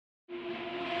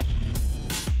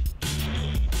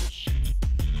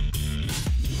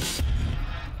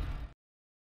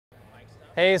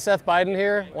Hey, Seth Biden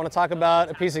here. I want to talk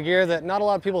about a piece of gear that not a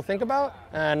lot of people think about,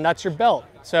 and that's your belt.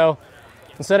 So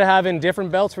instead of having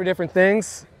different belts for different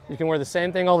things, you can wear the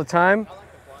same thing all the time.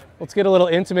 Let's get a little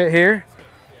intimate here.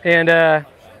 And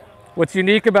what's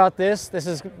unique about this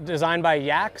is designed by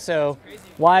Yaak, so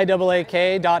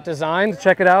YAAK.design.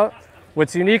 Check it out.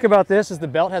 What's unique about this is the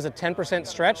belt has a 10%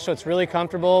 stretch, so it's really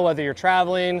comfortable whether you're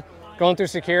traveling, going through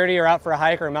security, or out for a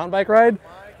hike or a mountain bike ride.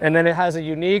 And then it has a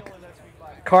unique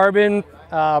carbon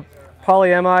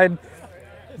polyamide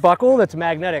buckle that's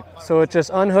magnetic. So it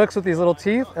just unhooks with these little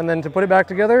teeth, and then to put it back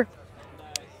together,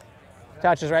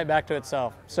 attaches right back to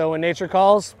itself. So when nature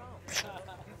calls,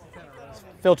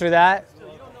 filter that,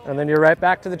 and then you're right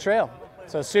back to the trail.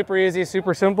 So super easy,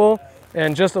 super simple,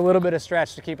 and just a little bit of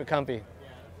stretch to keep it comfy.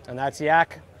 And that's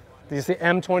Yaak. This is the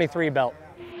M23 belt.